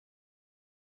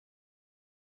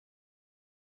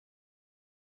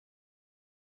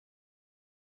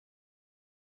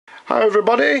Hi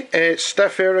everybody, it's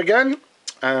Steph here again,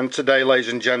 and today, ladies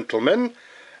and gentlemen,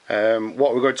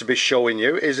 what we're going to be showing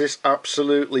you is this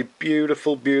absolutely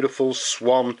beautiful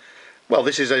Swan. Well,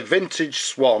 this is a vintage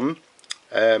Swan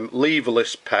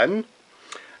leverless pen,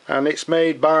 and it's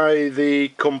made by the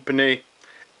company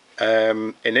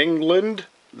in England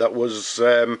that was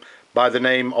by the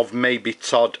name of Mabie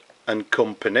Todd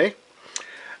Company.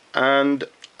 And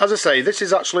as I say, this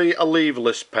is actually a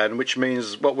leverless pen, which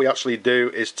means what we actually do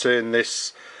is turn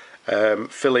this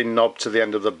filling knob to the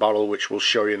end of the barrel, which we'll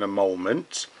show you in a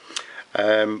moment.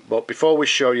 But before we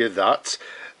show you that,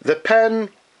 the pen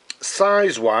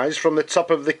size wise, from the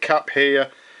top of the cap here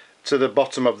to the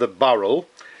bottom of the barrel,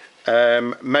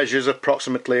 measures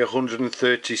approximately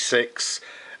 136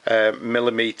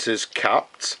 millimeters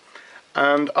capped,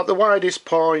 and at the widest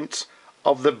point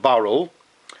of the barrel,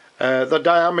 the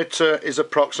diameter is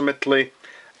approximately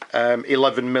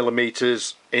 11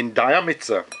 millimeters in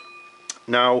diameter.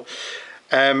 Now,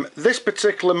 this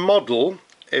particular model,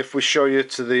 if we show you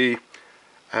to the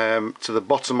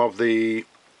bottom of the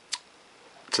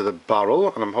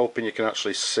barrel, and I'm hoping you can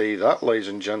actually see that, ladies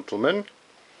and gentlemen.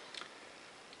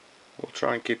 We'll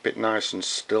try and keep it nice and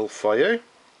still for you.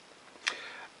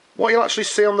 What you'll actually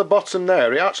see on the bottom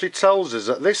there, it actually tells us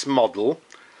that this model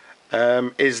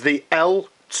is the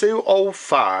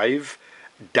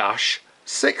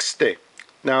L205-60.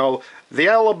 Now, the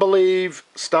L, I believe,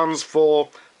 stands for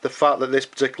the fact that this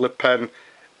particular pen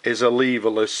is a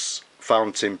leverless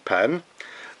fountain pen.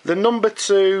 The number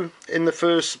 2 in the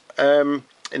first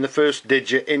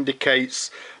digit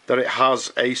indicates that it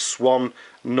has a Swan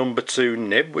number 2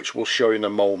 nib, which we'll show you in a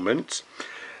moment.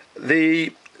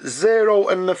 The 0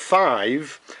 and the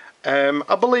 5,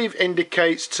 I believe,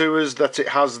 indicates to us that it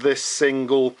has this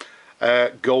single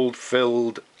gold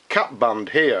filled cap band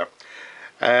here,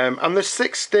 and the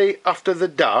 60 after the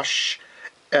dash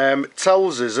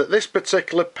tells us that this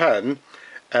particular pen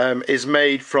is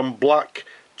made from black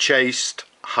chased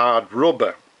hard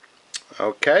rubber.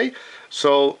 Okay,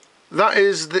 so that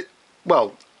is the,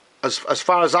 well, as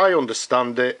far as I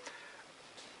understand it,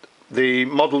 the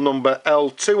model number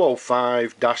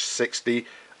L205-60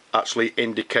 actually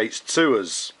indicates to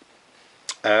us.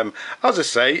 As I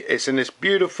say, it's in this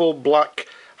beautiful black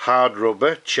hard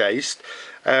rubber chased.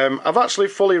 I've actually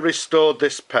fully restored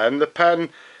this pen. The pen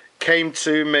came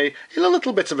to me in a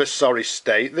little bit of a sorry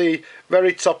state. The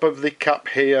very top of the cap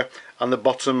here and the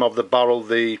bottom of the barrel,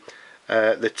 the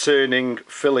turning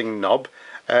filling knob,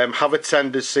 have a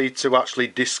tendency to actually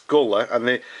discolour,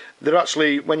 and they're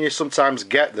actually, when you sometimes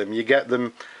get them, you get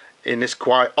them in this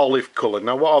quite olive colour.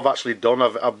 Now what I've actually done,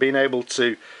 I've been able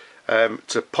to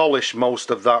polish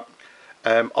most of that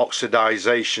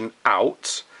oxidization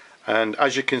out, and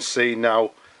as you can see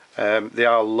now, they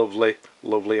are lovely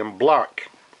and black.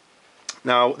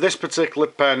 Now this particular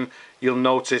pen, you'll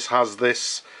notice, has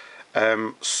this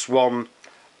Swan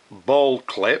ball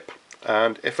clip,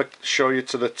 and if I show you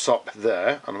to the top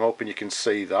there, and I'm hoping you can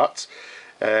see that,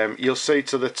 you'll see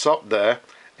to the top there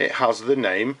it has the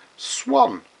name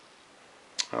Swan.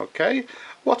 Okay,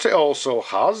 what it also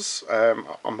has,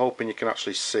 I'm hoping you can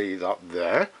actually see that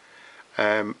there,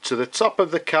 to the top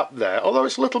of the cap there, although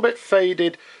it's a little bit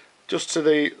faded just to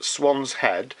the swan's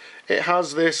head, it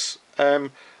has this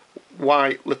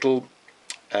white little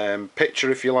picture,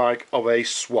 if you like, of a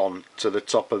swan to the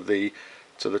top of the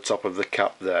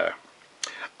cap there.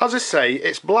 As I say,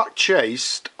 it's black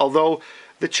chased, although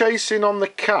the chasing on the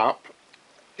cap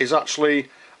is actually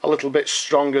a little bit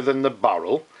stronger than the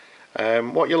barrel.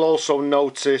 What you'll also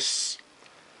notice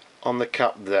on the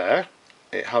cap there,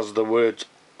 it has the word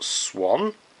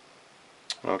Swan.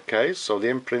 Okay, so the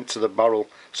imprint to the barrel,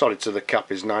 sorry, to the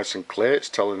cap is nice and clear. It's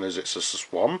telling us it's a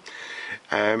Swan.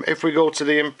 If we go to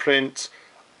the imprint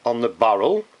on the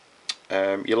barrel,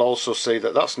 you'll also see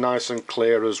that that's nice and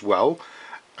clear as well.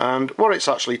 And what it's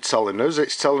actually telling us,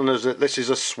 it's telling us that this is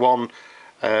a Swan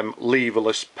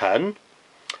leverless pen,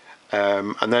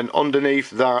 and then underneath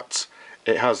that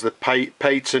it has the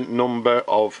patent number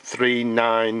of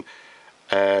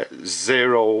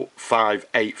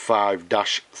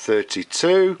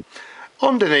 390585-32.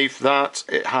 Underneath that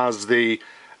it has the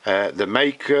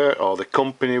maker or the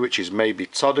company, which is Mabie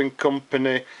Todd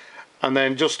Company, and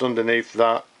then just underneath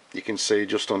that, you can see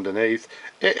just underneath,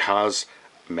 it has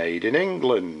made in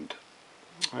England.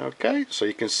 Okay, so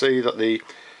you can see that the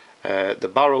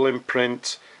barrel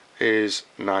imprint is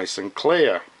nice and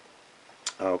clear.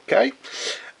 Okay,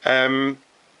 as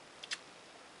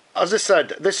I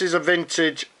said, this is a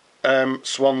vintage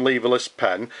Swan leverless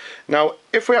pen. Now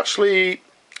if we actually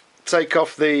take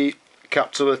off the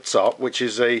cap to the top, which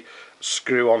is a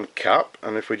screw-on cap,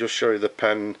 and if we just show you the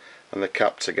pen and the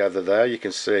cap together there, you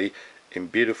can see in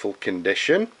beautiful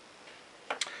condition.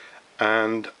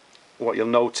 And what you'll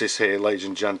notice here, ladies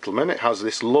and gentlemen, it has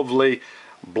this lovely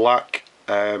black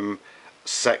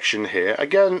section here.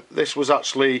 Again, this was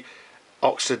actually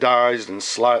oxidized and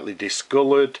slightly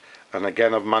discolored, and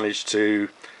again I've managed to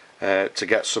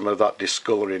get some of that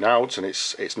discoloring out, and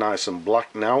it's nice and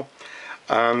black now.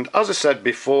 And as I said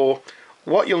before,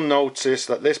 what you'll notice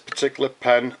that this particular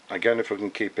pen, again if we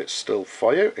can keep it still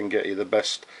for you and get you the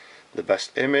best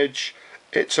image,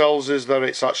 it tells us that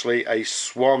it's actually a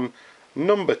Swan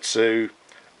No. 2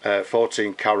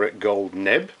 14 karat gold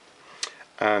nib,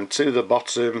 and to the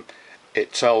bottom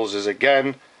it tells us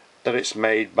again that it's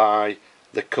made by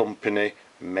the company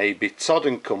Mabie Todd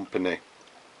Co Ltd.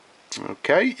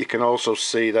 Okay, you can also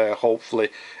see there, hopefully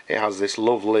it has this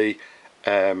lovely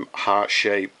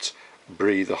heart-shaped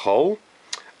breather hole.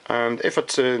 And if I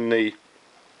turn the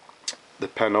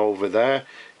pen over there,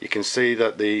 you can see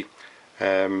that the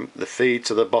feed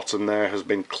to the bottom there has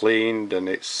been cleaned, and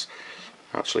it's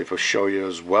actually, if I show you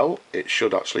as well, it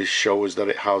should actually show us that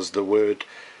it has the word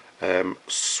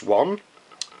Swan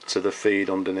to the feed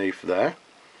underneath there.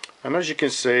 And as you can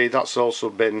see, that's also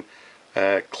been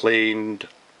cleaned,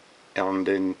 and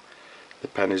the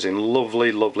pen is in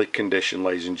lovely condition,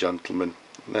 ladies and gentlemen.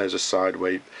 There's a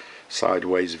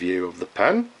sideways view of the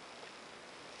pen.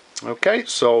 Okay,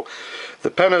 so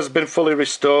the pen has been fully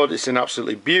restored. It's in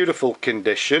absolutely beautiful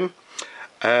condition.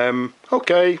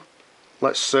 Okay,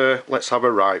 let's have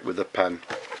a write with the pen.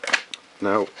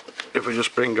 Now, if we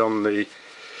just bring on the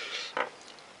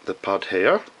pad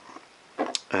here,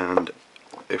 and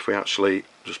if we actually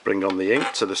just bring on the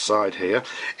ink to the side here.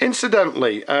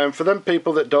 Incidentally, for them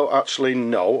people that don't actually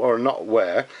know or are not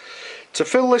aware, to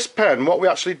fill this pen, what we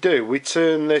actually do, we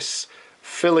turn this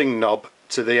filling knob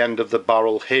to the end of the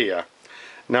barrel here.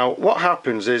 Now what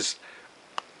happens is,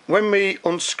 when we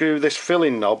unscrew this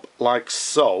filling knob like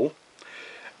so,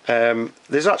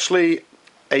 there's actually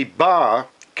a bar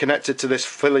connected to this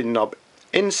filling knob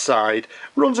inside,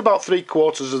 runs about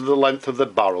 3/4 of the length of the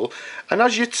barrel, and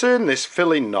as you turn this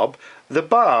filling knob, the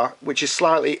bar, which is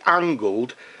slightly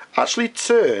angled, actually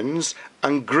turns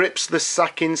and grips the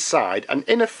sack inside, and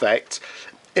in effect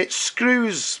it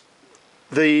screws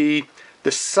the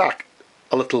sack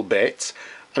a little bit,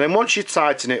 and then once you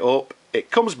tighten it up,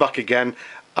 it comes back again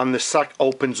and the sack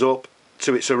opens up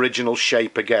to its original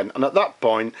shape again, and at that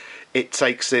point it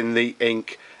takes in the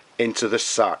ink into the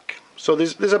sack. So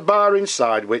there's a bar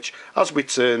inside which, as we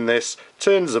turn this,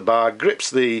 turns the bar,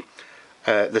 grips the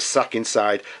sack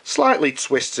inside, slightly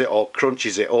twists it or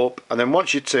crunches it up, and then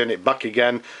once you turn it back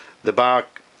again, the bar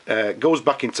goes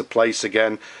back into place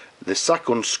again, the sack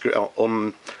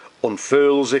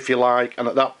unfurls, if you like, and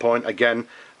at that point again,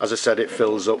 as I said, it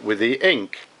fills up with the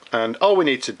ink. And all we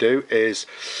need to do is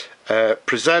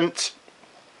present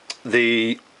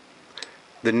the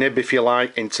nib, if you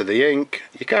like, into the ink.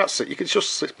 You can't see, you can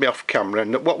just sit me off camera,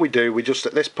 and what we do, we just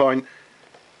at this point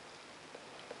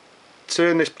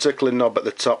turn this particular knob at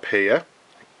the top here,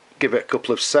 give it a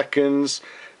couple of seconds,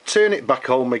 turn it back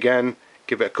home again,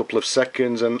 give it a couple of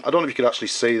seconds, and I don't know if you could actually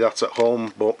see that at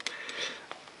home, but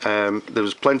there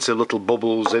was plenty of little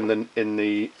bubbles in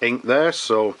the ink there,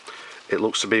 so it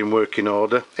looks to be in working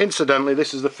order. Incidentally,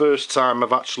 this is the first time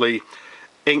I've actually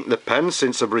inked the pen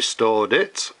since I've restored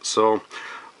it, so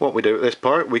what we do at this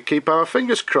point, we keep our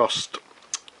fingers crossed.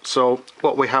 So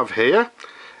what we have here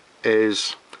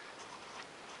is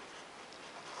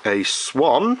a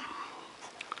Swan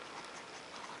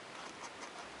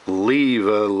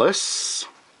Leverless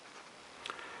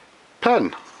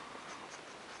pen.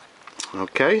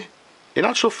 Okay, in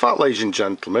actual fact, ladies and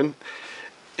gentlemen,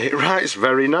 it writes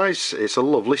very nice. It's a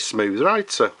lovely smooth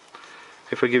writer.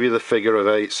 If I give you the figure of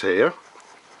 8s here,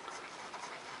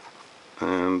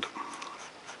 and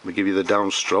we give you the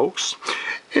downstrokes.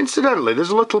 Incidentally,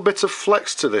 there's a little bit of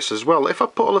flex to this as well. If I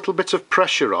put a little bit of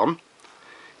pressure on,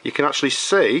 you can actually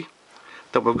see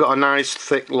that we've got a nice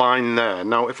thick line there.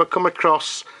 Now if I come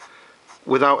across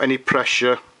without any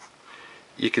pressure,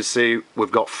 you can see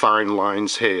we've got fine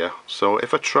lines here. So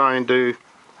if I try and do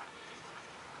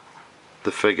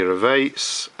the figure of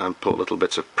 8s and put a little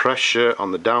bit of pressure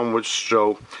on the downward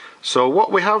stroke, so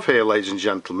what we have here, ladies and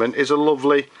gentlemen, is a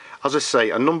lovely, as I say,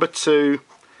 a number 2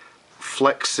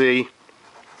 flexi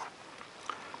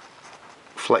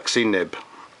nib.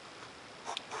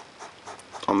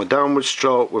 On the downward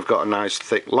stroke we've got a nice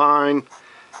thick line,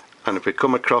 and if we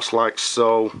come across like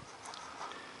so,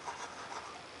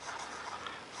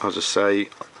 as I say,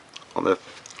 on the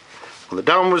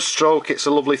downward stroke it's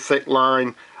a lovely thick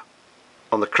line,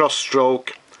 on the cross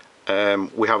stroke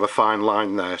we have a fine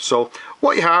line there. So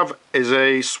what you have is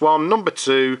a Swan number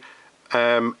 2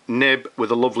 nib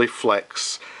with a lovely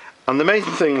flex, and the main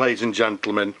thing, ladies and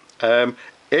gentlemen,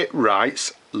 it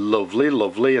writes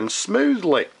lovely and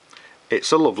smoothly.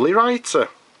 It's a lovely writer.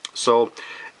 So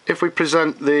if we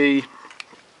present the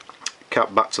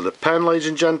cap back to the pen, ladies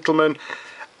and gentlemen,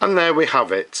 and there we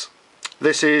have it.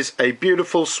 This is a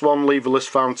beautiful Swan leverless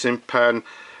fountain pen,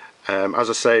 as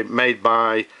I say, made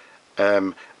by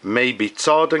Mabie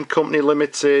Todd Co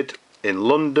Ltd in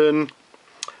London.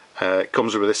 It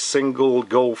comes with a single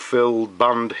gold filled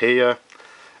band here.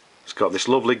 It's got this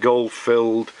lovely gold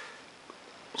filled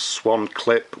swan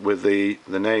clip with the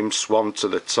name Swan to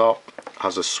the top.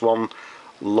 Has a swan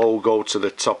logo to the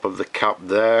top of the cap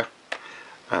there,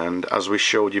 and as we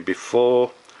showed you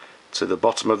before, to the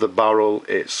bottom of the barrel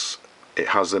it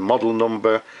has a model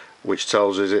number which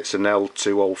tells us it's an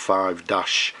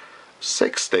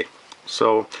L205-60.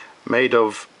 So made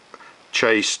of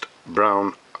chased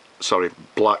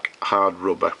black hard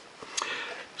rubber.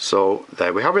 So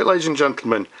there we have it, ladies and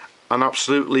gentlemen, an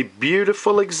absolutely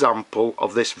beautiful example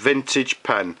of this vintage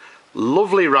pen.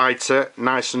 Lovely writer,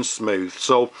 nice and smooth.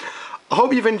 So I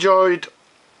hope you've enjoyed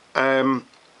I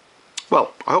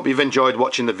hope you've enjoyed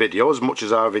watching the video as much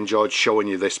as I've enjoyed showing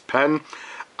you this pen.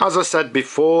 As I said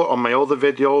before on my other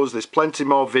videos, there's plenty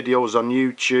more videos on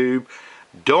YouTube.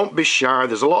 Don't be shy.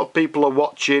 There's a lot of people are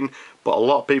watching, but a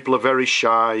lot of people are very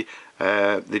shy.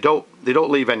 They don't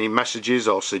leave any messages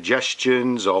or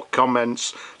suggestions or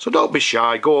comments, so don't be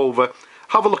shy. Go over,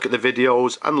 have a look at the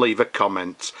videos and leave a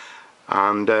comment.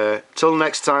 And till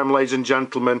next time, ladies and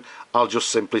gentlemen, I'll just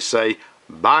simply say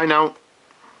bye now.